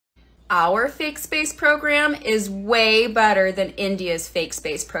our fake space program is way better than India's fake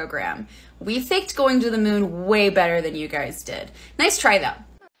space program. We faked going to the moon way better than you guys did. Nice try, though.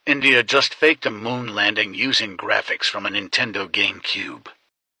 India just faked a moon landing using graphics from a Nintendo GameCube.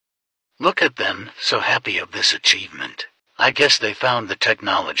 Look at them, so happy of this achievement. I guess they found the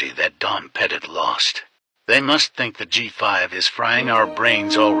technology that Don Pettit lost. They must think the G5 is frying our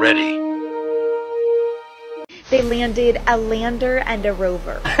brains already. They landed a lander and a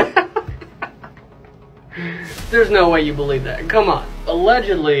rover. There's no way you believe that. Come on.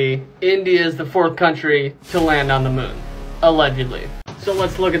 Allegedly, India is the 4th country to land on the moon. Allegedly. So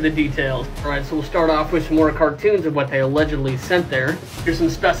let's look at the details. Alright, so we'll start off with some more cartoons of what they allegedly sent there. Here's some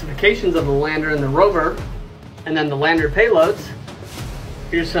specifications of the lander and the rover, and then the lander payloads.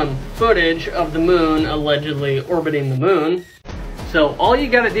 Here's some footage of the moon allegedly orbiting the moon. So all you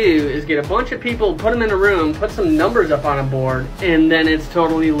gotta do is get a bunch of people, put them in a room, put some numbers up on a board, and then it's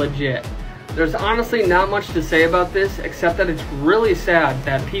totally legit. There's honestly not much to say about this, except that it's really sad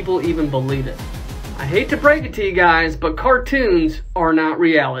that people even believe it. I hate to break it to you guys, but cartoons are not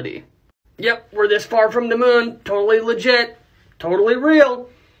reality. Yep, we're this far from the moon, totally legit, totally real.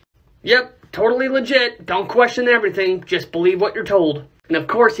 Yep, totally legit, don't question everything, just believe what you're told. And of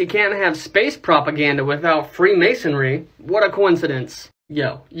course you can't have space propaganda without Freemasonry. What a coincidence.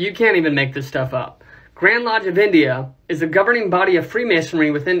 Yo, you can't even make this stuff up. Grand Lodge of India is the governing body of Freemasonry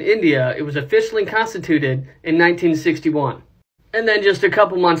within India. It was officially constituted in 1961. And then just a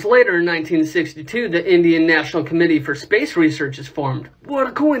couple months later, in 1962, the Indian National Committee for Space Research is formed. What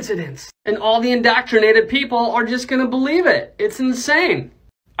a coincidence. And all the indoctrinated people are just gonna believe it. It's insane.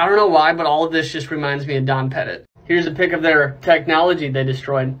 I don't know why, but all of this just reminds me of Don Pettit. Here's a pic of their technology they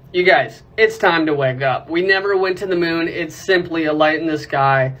destroyed. You guys, it's time to wake up. We never went to the moon. It's simply a light in the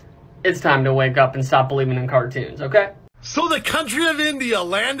sky. It's time to wake up and stop believing in cartoons, okay? So the country of India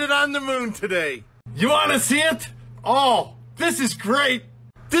landed on the moon today. You want to see it? Oh, this is great.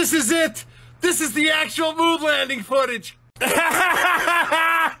 This is it. This is the actual moon landing footage.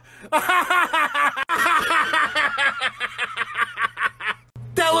 That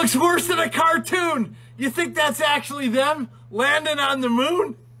looks worse than a cartoon. You think that's actually them landing on the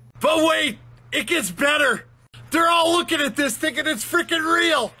moon? But wait, it gets better. They're all looking at this thinking it's freaking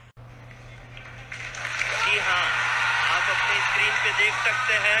real. जी हाँ, आप अपनी screen पे देख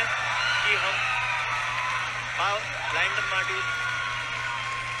सकते हैं कि हम lander module.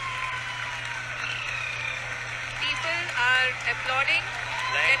 People are applauding.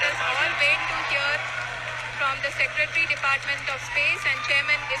 Let us all wait to hear from the Secretary Department of Space and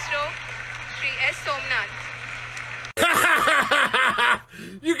Chairman ISRO, Shri S. Somnath.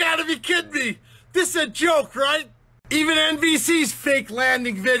 You gotta be kidding me. This is a joke, right? Even NBC's fake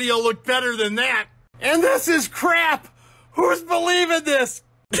landing video looked better than that. And this is crap! Who's believing this?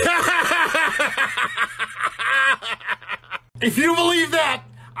 If you believe that,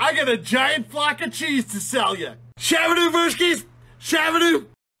 I got a giant flock of cheese to sell you. Shabadoo, Booshkies! Shabadoo!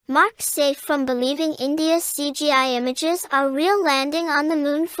 Mark's safe from believing India's CGI images are real landing on the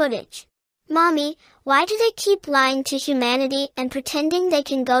moon footage. Mommy, why do they keep lying to humanity and pretending they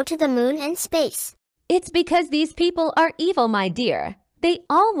can go to the moon and space? It's because these people are evil, my dear. They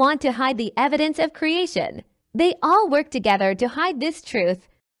all want to hide the evidence of creation. They all work together to hide this truth.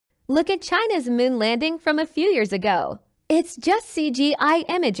 Look at China's moon landing from a few years ago. It's just CGI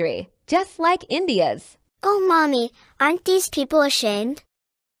imagery, just like India's. Oh, Mommy, aren't these people ashamed?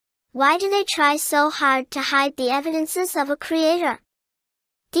 Why do they try so hard to hide the evidences of a creator?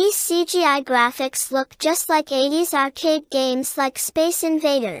 These CGI graphics look just like 80s arcade games like Space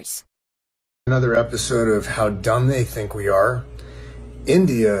Invaders. Another episode of how dumb they think we are.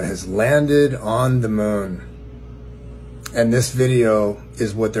 India has landed on the moon. And this video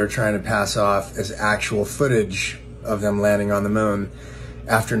is what they're trying to pass off as actual footage of them landing on the moon,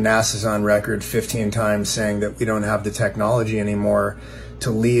 after NASA's on record 15 times saying that we don't have the technology anymore to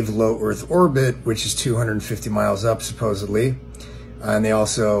leave low Earth orbit, which is 250 miles up supposedly. And they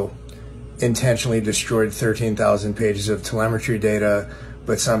also intentionally destroyed 13,000 pages of telemetry data,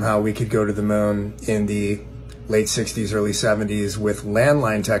 but somehow we could go to the moon in the late 60s, early 70s with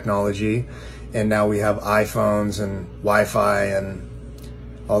landline technology, and now we have iPhones and Wi-Fi and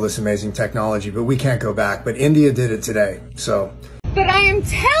all this amazing technology, but we can't go back. But India did it today, so. But I am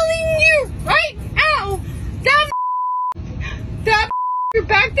telling you right now, that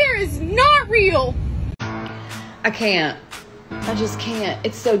back there is not real. I can't. I just can't.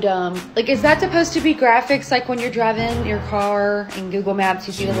 It's so dumb. Like, is that supposed to be graphics like when you're driving your car in Google Maps,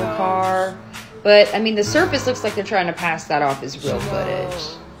 you see a little car? But, I mean, the surface looks like they're trying to pass that off as real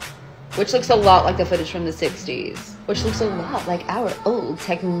footage. which looks a lot like the footage from the 60s, which looks a lot like our old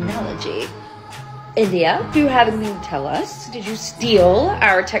technology. India, do you have anything to tell us? Did you steal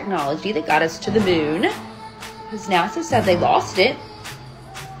our technology that got us to the moon? Because NASA said they lost it.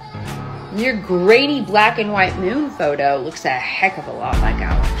 Your grainy black and white moon photo looks a heck of a lot like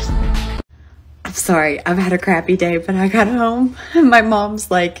ours. I'm sorry, I've had a crappy day, but I got home and my mom's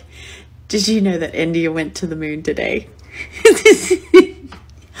like, did you know that India went to the moon today?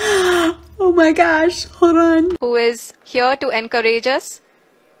 Oh my gosh, hold on. Who is here to encourage us,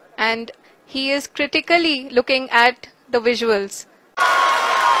 and he is critically looking at the visuals.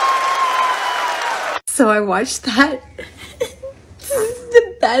 So I watched that. This is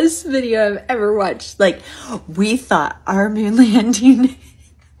the best video I've ever watched. Like, we thought our moon landing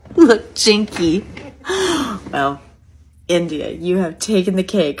looked jinky. Well, India, you have taken the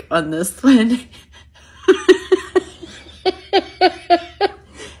cake on this one.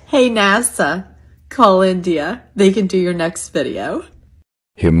 Hey NASA, call India. They can do your next video.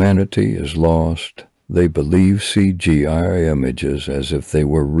 Humanity is lost. They believe CGI images as if they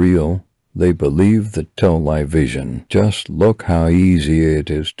were real. They believe the television. Just look how easy it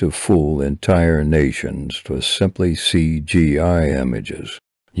is to fool entire nations with simply CGI images.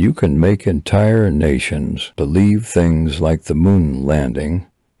 You can make entire nations believe things like the moon landing.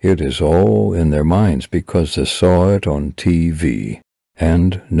 It is all in their minds because they saw it on TV.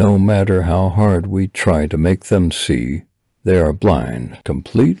 And no matter how hard we try to make them see, they are blind,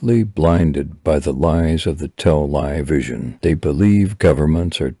 completely blinded by the lies of the television. They believe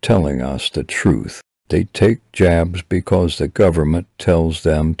governments are telling us the truth. They take jabs because the government tells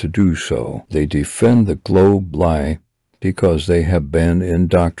them to do so. They defend the globe lie because they have been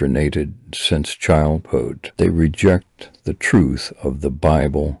indoctrinated since childhood. They reject the truth of the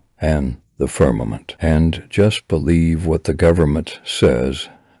Bible and the firmament, and just believe what the government says.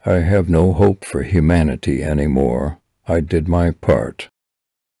 I have no hope for humanity anymore. I did my part.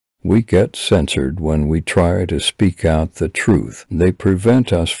 We get censored when we try to speak out the truth. They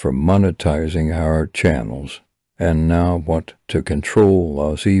prevent us from monetizing our channels, and now want to control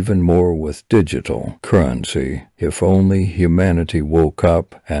us even more with digital currency. If only humanity woke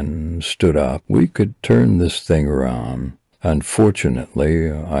up and stood up, we could turn this thing around.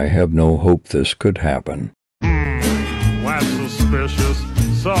 Unfortunately, I have no hope this could happen. That's suspicious.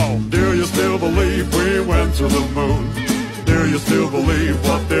 So, do you still believe we went to the moon? Do you still believe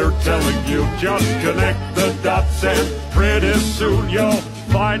what they're telling you? Just connect the dots and pretty soon you'll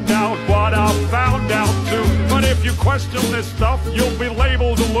find out what I found out too. But if you question this stuff, you'll be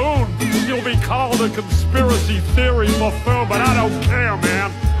labeled a loon. You'll be called a conspiracy theory buffoon, but I don't care,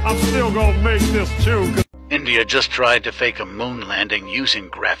 man. I'm still gonna make this too. India just tried to fake a moon landing using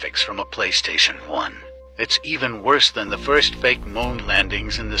graphics from a PlayStation 1. It's even worse than the first fake moon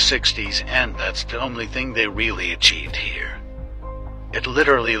landings in the 60s, and that's the only thing they really achieved here. It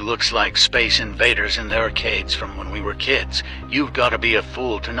literally looks like Space Invaders in the arcades from when we were kids. You've got to be a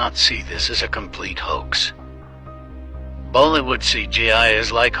fool to not see this as a complete hoax. Bollywood CGI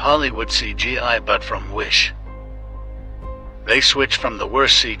is like Hollywood CGI but from Wish. They switched from the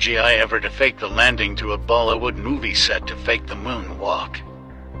worst CGI ever to fake the landing to a Bollywood movie set to fake the moonwalk.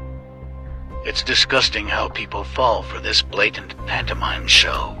 It's disgusting how people fall for this blatant pantomime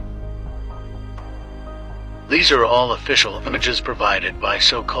show. These are all official images provided by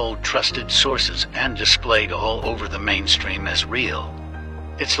so-called trusted sources and displayed all over the mainstream as real.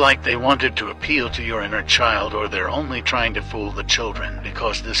 It's like they wanted to appeal to your inner child, or they're only trying to fool the children,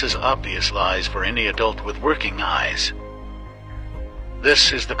 because this is obvious lies for any adult with working eyes.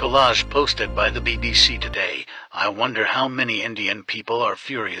 This is the collage posted by the BBC today. I wonder how many Indian people are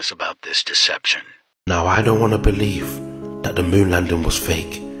furious about this deception. Now, I don't want to believe that the moon landing was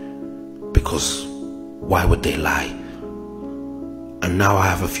fake, because why would they lie? And now I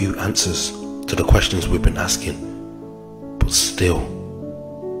have a few answers to the questions we've been asking, but still,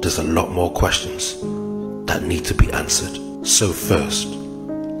 there's a lot more questions that need to be answered. So first,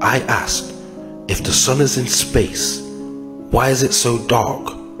 I asked, if the sun is in space, why is it so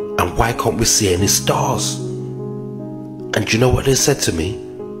dark, and why can't we see any stars? And you know what they said to me?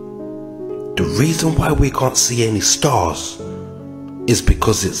 The reason why we can't see any stars is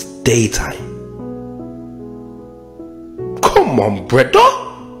because it's daytime. Come on, brother!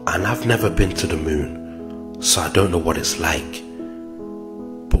 And I've never been to the moon, so I don't know what it's like.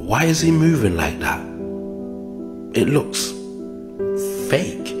 But why is he moving like that? It looks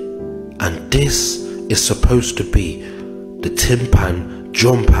fake. And this is supposed to be the tin pan,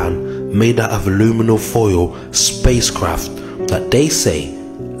 drum pan, made out of aluminum foil spacecraft that they say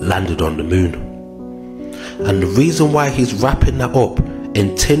landed on the moon. And the reason why he's wrapping that up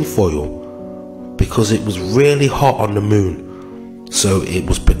in tin foil because it was really hot on the moon, so it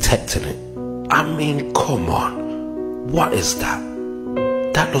was protecting it. I mean, come on, what is that?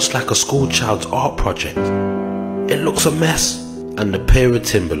 That looks like a school child's art project. It looks a mess. And the pair of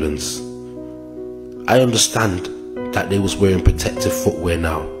Timberlands, I understand that they was wearing protective footwear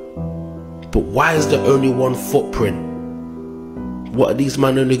now, but why is there only one footprint? What, are these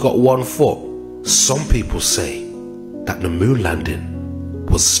men only got 1 foot? Some people say that the moon landing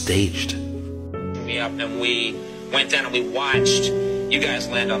was staged. We up and we went down and we watched you guys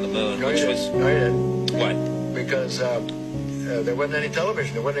land on the moon, which was... No, you didn't. What? Because there wasn't any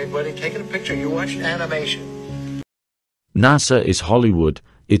television. There wasn't anybody taking a picture. You watched animation. NASA is Hollywood.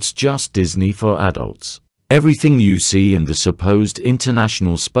 It's just Disney for adults. Everything you see in the supposed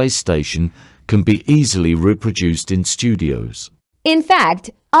International Space Station can be easily reproduced in studios. In fact,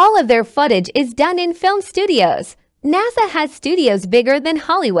 all of their footage is done in film studios. NASA has studios bigger than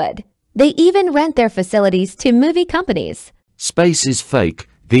Hollywood. They even rent their facilities to movie companies. Space is fake.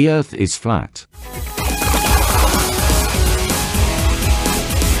 The Earth is flat.